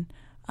Edition.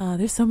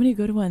 There's so many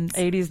good ones.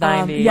 80s,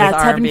 90s, yeah,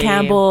 R&B. Tevin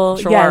Campbell.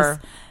 Sure. Yes.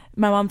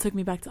 My mom took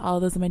me back to all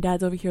those, and my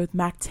dad's over here with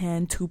Mac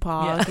 10,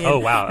 Tupac, and Oh,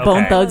 wow. Bone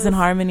Okay. Thugs and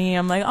Harmony.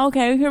 I'm like,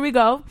 okay, here we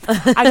go.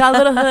 I got a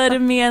little hood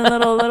in me and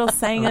a little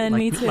singer in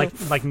me too. like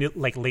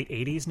late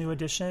 80s New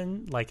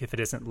Edition, like If It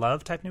Isn't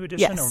Love type New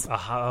Edition. Yes.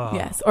 Or,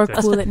 Yes, or good.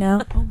 Cool It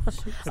Now. Oh,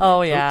 shoot.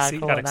 Oh yeah. see, you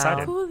cool got now.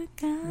 excited. Cool it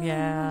down.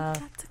 Yeah.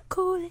 Got to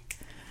cool it.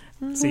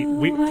 See,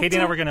 Katie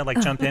and I were gonna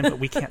like jump in, but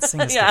we can't sing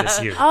as Yeah. good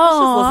as you.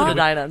 Oh, Just listen to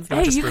Dinah and stuff.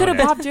 hey, just you ruin could have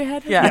it. bobbed your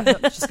head. Yeah.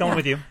 Just going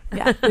with you.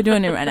 Yeah, we're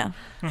doing it right now.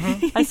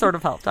 I sort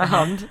of helped. I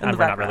hummed in the We're not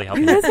background. really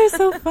You helping. guys are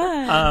so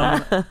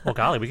fun. Well,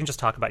 golly, we can just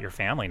talk about your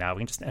family now. We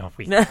can just. Oh,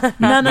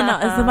 No,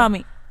 it's about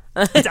me.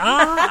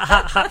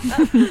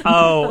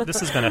 oh, this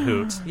has been a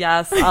hoot.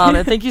 Yes,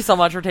 and thank you so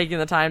much for taking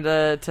the time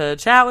to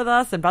chat with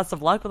us, and best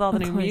of luck with all the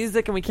Of new course.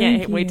 music, and we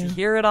can't Thank wait to you.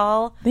 hear it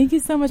all. Thank you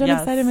so much. I'm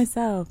Yes. excited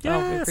myself. Oh, we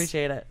Yes.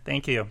 appreciate it.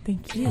 Thank you.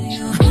 Thank you.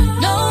 Know what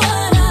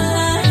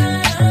I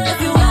like.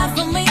 If you ride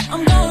for me,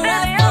 I'm gonna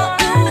ride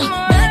for you.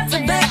 Back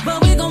to back,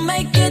 but we gon'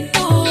 make it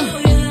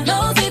through.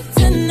 No sleep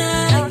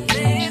tonight.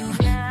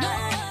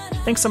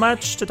 Thanks so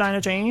much to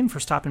Dinah Jane for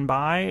stopping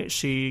by.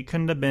 She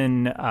couldn't have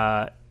been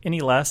any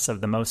less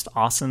of the most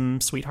awesome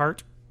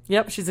sweetheart.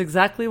 Yep, she's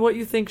exactly what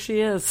you think she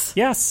is.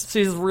 Yes.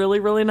 She's really,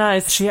 really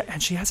nice. She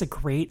has a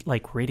great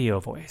like radio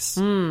voice.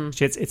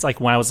 It's like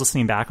when I was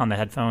listening back on the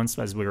headphones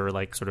as we were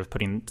like sort of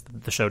putting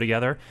the show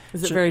together.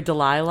 Is it very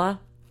Delilah?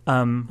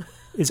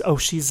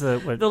 She's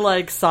the The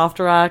like soft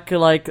rock,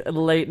 like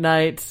late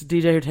night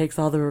DJ who takes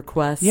all the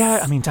requests. yeah.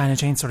 I mean, Dinah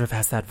Jane sort of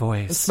has that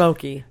voice.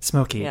 Smoky.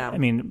 Smoky. Yeah. I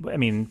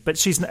mean, but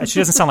she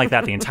doesn't sound like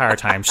that the entire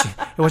time.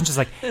 It wasn't just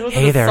like, wasn't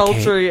hey a there,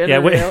 sultry Kate. Yeah,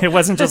 interview. it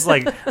wasn't just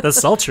like the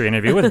sultry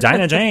interview with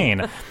Dinah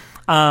Jane.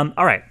 All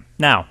right,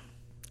 now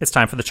it's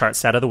time for the chart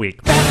stat of the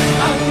week.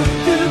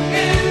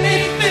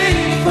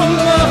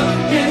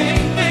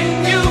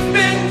 Anything you've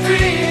been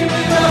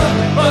dreaming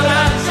of, but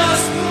I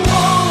just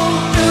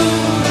won't do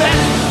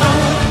that. I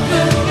would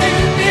do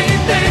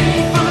anything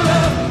for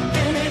love,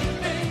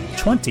 anything.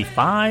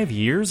 25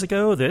 years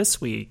ago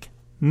this week,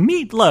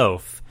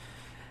 Meatloaf.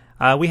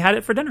 We had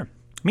it for dinner.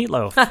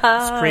 Meatloaf.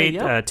 It's great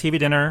Yep. TV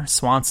dinner.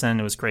 Swanson.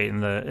 It was great.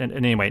 And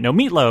anyway, no,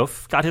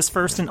 Meatloaf got his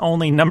first and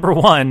only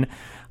 #1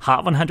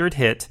 Hot 100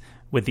 hit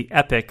with the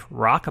epic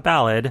rock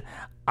ballad,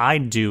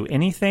 I'd Do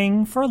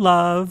Anything for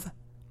Love,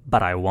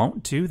 But I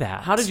Won't Do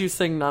That. How did you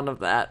sing none of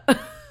that?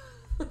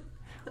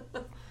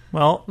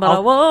 Well, But I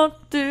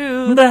won't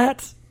do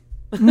that.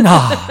 No.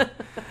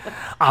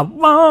 I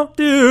won't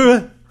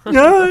do.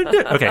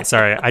 Okay,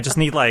 sorry. I just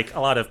need like a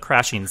lot of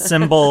crashing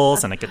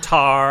cymbals and a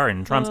guitar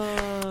and drums.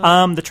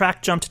 The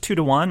track jumped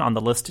 2-1 on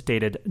the list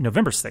dated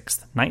November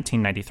 6th,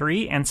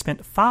 1993, and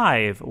spent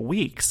 5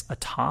 weeks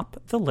atop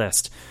the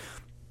list.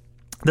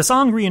 The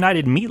song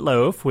reunited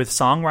Meatloaf with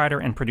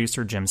songwriter and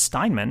producer Jim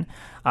Steinman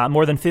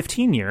more than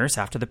 15 years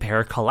after the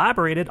pair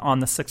collaborated on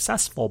the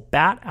successful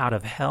Bat Out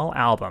of Hell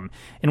album,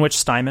 in which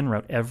Steinman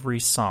wrote every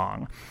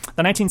song.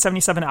 The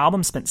 1977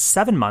 album spent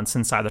 7 months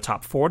inside the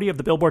top 40 of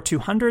the Billboard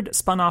 200,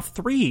 spun off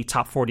 3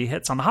 top 40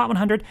 hits on the Hot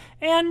 100,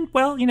 and,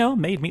 well,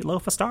 made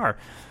Meatloaf a star.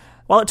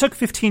 While it took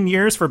 15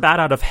 years for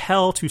Bat Out of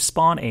Hell to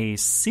spawn a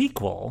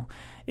sequel,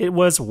 it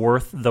was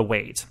worth the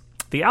wait.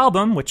 The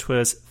album, which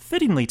was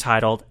fittingly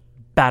titled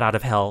Bat Out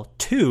of Hell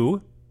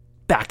 2,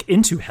 Back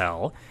Into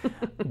Hell,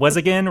 was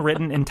again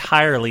written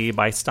entirely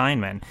by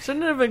Steinman.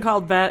 Shouldn't it have been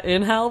called Bat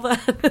in Hell then?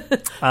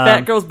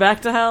 Bat goes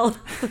back to hell?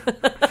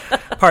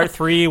 part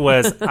 3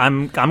 was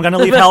I'm going to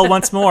leave hell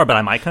once more, but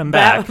I might come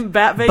back.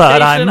 Bat vacation.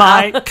 But I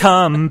might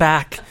come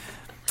back.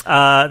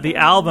 The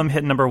album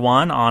hit number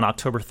 1 on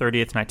October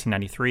 30th,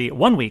 1993,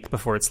 1 week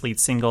before its lead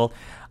single,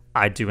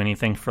 I'd Do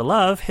Anything for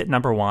Love, hit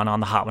number 1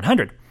 on the Hot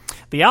 100.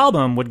 The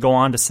album would go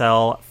on to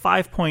sell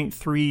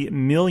 5.3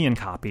 million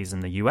copies in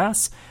the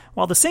U.S.,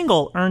 while the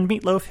single earned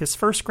Meat Loaf his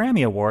first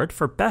Grammy Award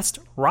for Best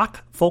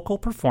Rock Vocal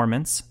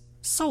Performance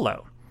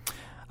Solo.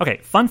 Okay,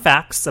 fun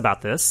facts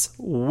about this.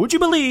 Would you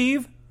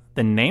believe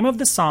the name of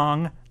the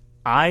song,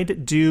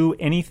 I'd Do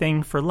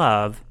Anything for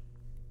Love,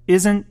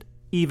 isn't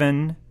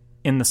even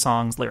in the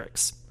song's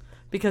lyrics?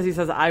 Because he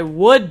says, I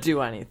would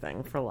do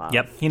anything for love.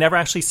 Yep. He never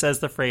actually says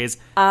the phrase,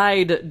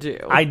 I'd do.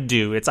 I'd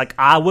do. It's like,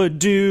 I would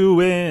do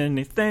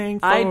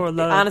anything for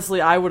love. Honestly,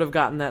 I would have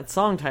gotten that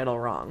song title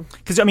wrong.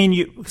 Because, I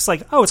mean, it's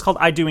like, oh, it's called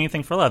I'd Do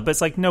Anything for Love. But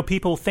it's like, no,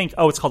 people think,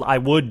 oh, it's called I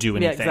Would Do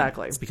Anything. Yeah,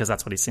 exactly. It's because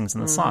that's what he sings in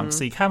the song.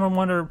 So you kind of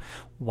wonder,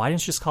 why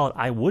didn't you just call it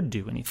I Would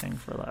Do Anything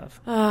for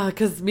Love?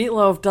 Because Meat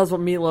Loaf does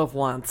what Meat Loaf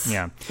wants.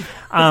 Yeah.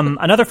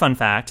 Another fun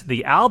fact,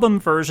 the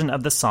album version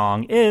of the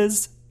song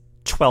is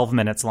 12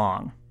 minutes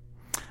long.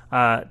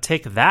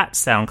 Take that,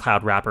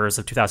 SoundCloud rappers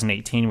of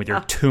 2018 with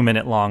your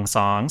 2-minute long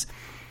songs.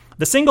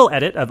 The single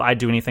edit of I'd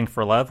Do Anything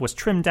for Love was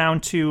trimmed down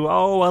to,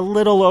 a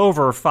little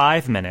over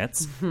 5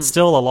 minutes.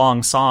 Still a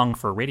long song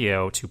for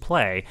radio to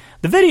play.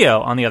 The video,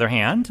 on the other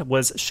hand,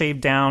 was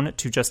shaved down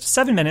to just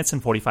 7 minutes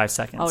and 45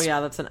 seconds. Oh, yeah,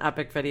 that's an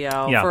epic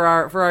video. Yeah.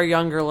 For our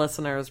younger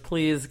listeners,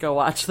 please go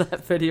watch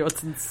that video.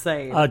 It's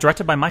insane.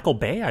 Directed by Michael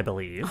Bay, I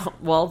believe.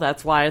 Well,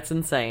 that's why it's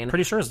insane.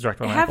 Pretty sure it's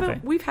directed by Michael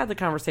Bay. We've had the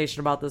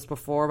conversation about this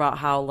before, about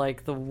how,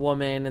 like, the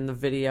woman in the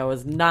video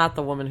is not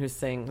the woman who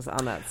sings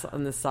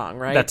on this song,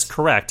 right? That's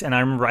correct. And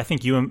I remember, I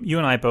think you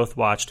and I both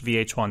watched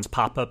VH1's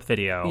pop-up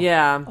video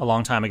a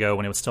long time ago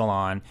when it was still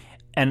on.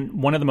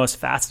 And one of the most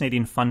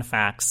fascinating fun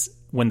facts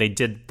when they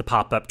did the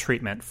pop-up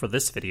treatment for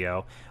this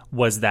video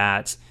was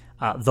that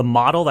the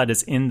model that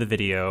is in the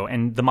video,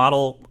 and the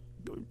model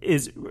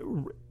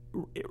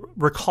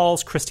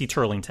recalls Christy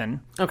Turlington,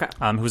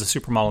 who's a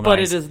supermodel. But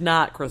it is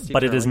not Christy.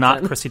 But it is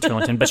not Christy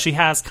Turlington. But she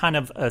has kind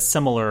of a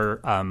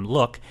similar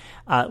look.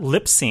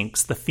 Lip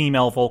syncs the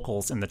female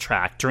vocals in the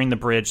track. During the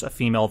bridge, a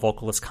female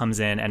vocalist comes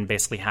in and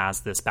basically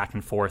has this back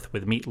and forth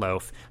with Meat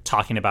Loaf,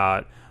 talking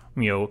about,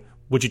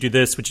 would you do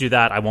this? Would you do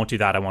that? I won't do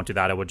that. I won't do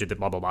that. I would do that.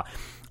 Blah blah blah.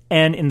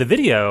 And in the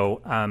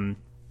video,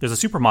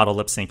 there's a supermodel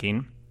lip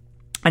syncing.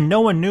 And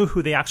no one knew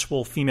who the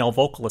actual female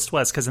vocalist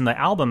was, because in the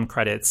album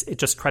credits, it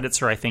just credits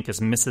her, I think, as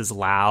Mrs.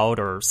 Loud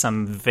or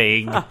some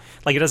vague,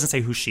 like it doesn't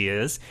say who she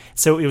is.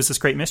 So it was this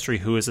great mystery,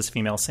 who is this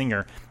female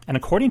singer? And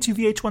according to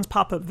VH1's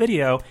pop-up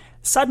video,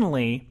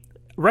 suddenly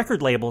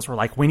record labels were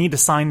like, we need to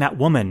sign that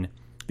woman,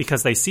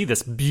 because they see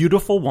this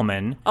beautiful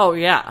woman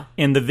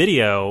in the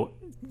video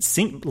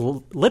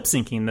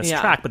lip-syncing this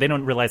track, but they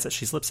don't realize that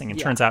she's lip-syncing.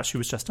 Turns out she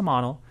was just a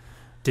model,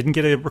 didn't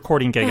get a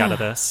recording gig out of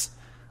this.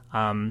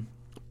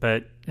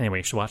 But anyway,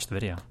 you should watch the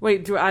video.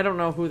 Wait, I don't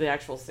know who the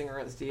actual singer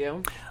is, do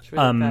you? Should we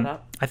look that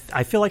up?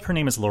 I feel like her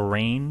name is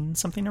Lorraine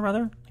something or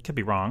other. I could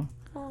be wrong.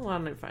 Well, why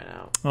don't we find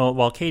out? Well,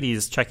 while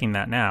Katie's checking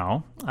that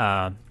now,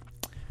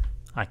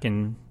 I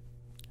can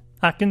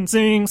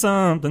sing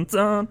something,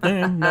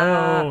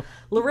 no.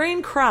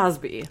 Lorraine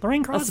Crosby.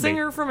 A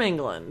singer from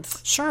England.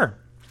 Sure.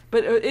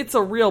 But it's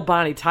a real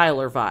Bonnie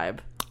Tyler vibe.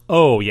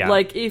 Oh, yeah.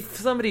 Like, if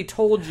somebody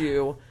told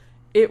you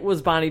it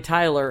was Bonnie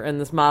Tyler and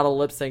this model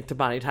lip sync to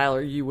Bonnie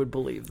Tyler, you would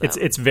believe them.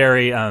 It's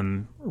very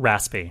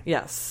raspy.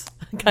 Yes.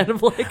 Kind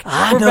of like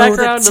I know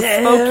the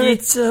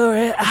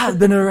territory I've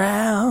been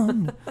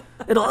around.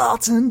 It'll all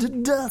turn to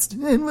dust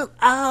and we'll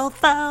all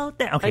fall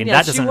down. Okay,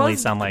 that doesn't really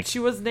sound like... She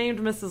was named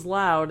Mrs.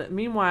 Loud.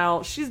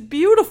 Meanwhile, she's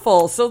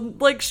beautiful. So,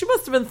 like, she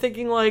must have been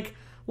thinking, like,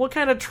 what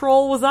kind of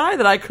troll was I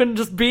that I couldn't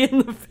just be in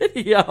the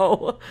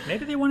video?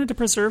 Maybe they wanted to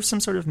preserve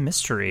some sort of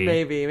mystery.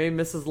 Maybe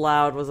Mrs.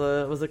 Loud was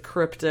a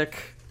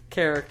cryptic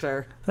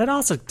character. That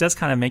also does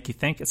kind of make you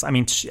think. It's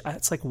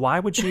like, why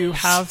would you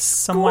have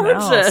someone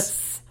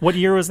else? What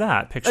year was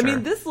that picture? I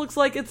mean, this looks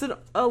like it's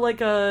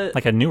like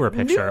a newer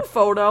picture, new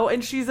photo,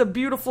 and she's a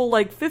beautiful,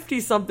 like,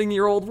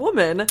 50-something-year-old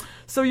woman.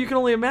 So you can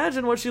only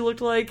imagine what she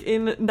looked like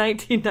in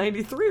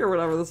 1993 or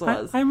whatever this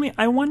was. I mean,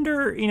 I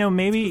wonder,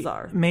 maybe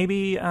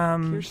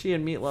Here she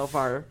and Meat Loaf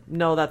are.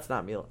 No, that's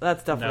not Meat Loaf.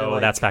 That's definitely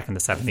that's back in the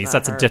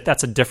 70s.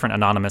 That's a different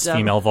anonymous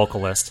female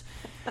vocalist.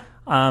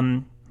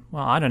 Well,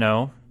 I don't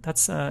know.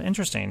 That's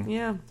interesting.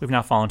 Yeah. We've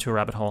now fallen to a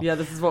rabbit hole. Yeah,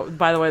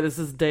 by the way, this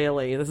is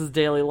daily. This is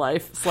daily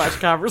life /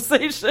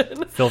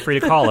 conversation. Feel free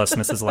to call us,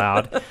 Mrs.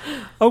 Loud.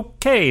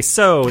 Okay,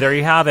 so there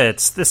you have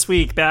it. This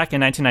week, back in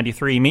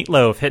 1993, Meat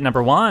Loaf hit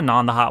number 1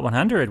 on the Hot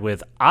 100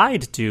 with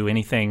I'd Do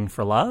Anything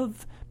for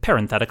Love,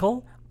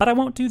 parenthetical, but I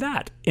won't do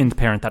that, end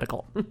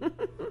parenthetical. Oh,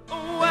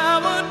 I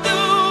would do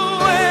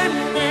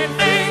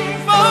anything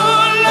for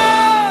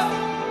love.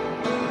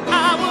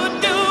 I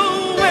would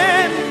do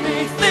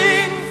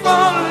anything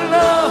for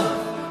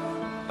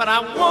love, but I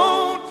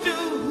won't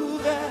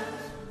do that.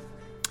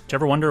 Did you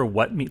ever wonder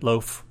what Meat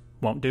Loaf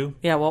won't do?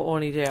 Yeah, what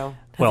won't he do?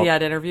 Has he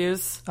had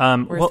interviews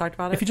where he's talked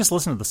about it? If you just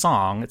listen to the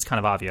song, it's kind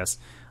of obvious.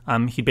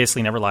 He'd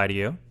basically never lie to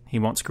you. He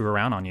won't screw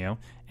around on you,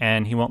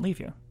 and he won't leave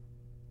you.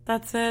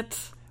 That's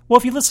it. Well,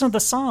 if you listen to the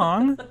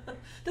song...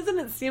 Doesn't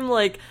it seem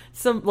like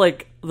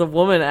the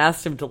woman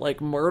asked him to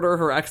murder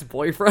her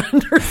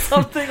ex-boyfriend or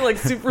something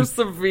super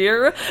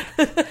severe?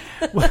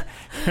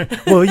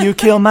 Will you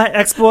kill my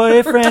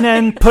ex-boyfriend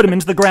and put him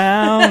into the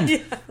ground?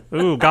 Yeah.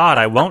 Ooh, God,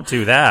 I won't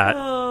do that.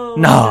 Oh,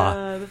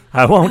 no,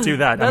 I won't do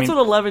that. That's what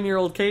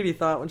 11-year-old Katie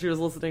thought when she was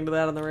listening to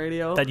that on the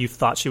radio. That you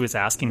thought she was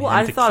asking him to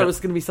I thought it was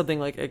going to be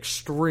something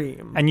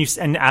extreme.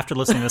 And after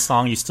listening to the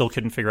song, you still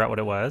couldn't figure out what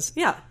it was?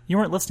 Yeah. You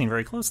weren't listening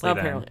very closely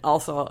apparently. Then.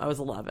 Also, I was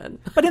 11.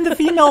 But in the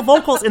female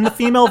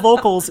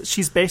vocals,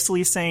 she's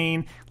basically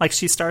saying,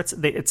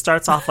 it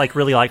starts off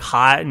really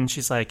hot, and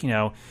she's like,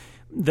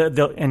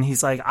 and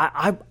he's like,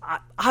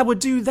 I would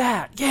do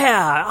that.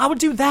 Yeah, I would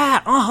do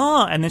that.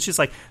 And then she's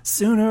like,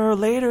 sooner or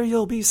later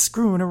you'll be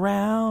screwing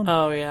around.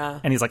 Oh, yeah.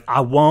 And he's like,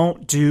 I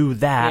won't do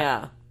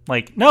that.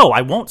 Yeah. No,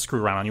 I won't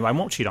screw around on you. I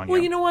won't cheat on you.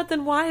 Well, you know what?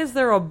 Then why is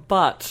there a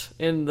but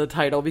in the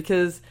title?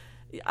 Because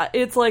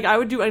it's I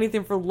would do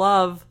anything for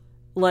love.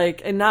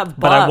 And not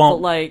but I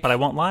won't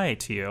lie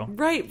to you.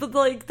 Right,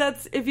 but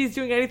that's if he's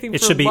doing anything for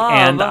love. It should be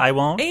and I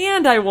won't.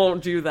 And I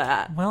won't do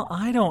that. Well,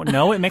 I don't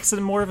know. It makes it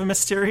more of a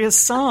mysterious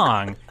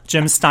song.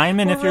 Jim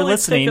Steinman, if you're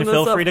listening,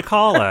 feel free to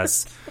call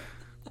us.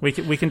 We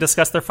can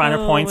discuss their finer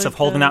points of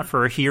Holding Out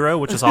for a Hero,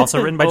 which is also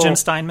written by Jim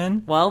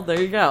Steinman. Well,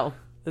 there you go.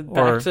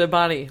 Back to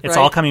Bonnie. It's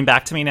All Coming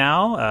Back to Me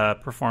Now,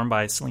 performed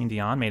by Celine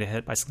Dion, made a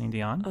hit by Celine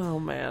Dion. Oh,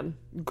 man.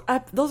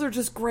 Those are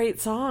just great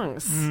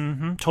songs.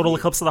 Mm-hmm. Total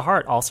Eclipse of the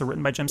Heart, also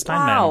written by Jim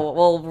Steinman. Wow.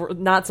 Well,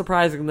 not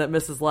surprising that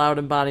Mrs. Loud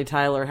and Bonnie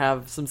Tyler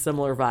have some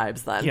similar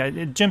vibes then. Yeah,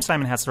 Jim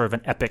Steinman has sort of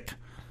an epic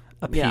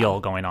appeal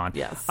going on.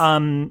 Yes.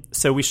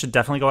 So we should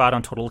definitely go out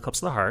on Total Eclipse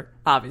of the Heart.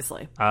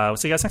 Obviously. We'll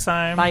see you guys next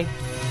time. Bye.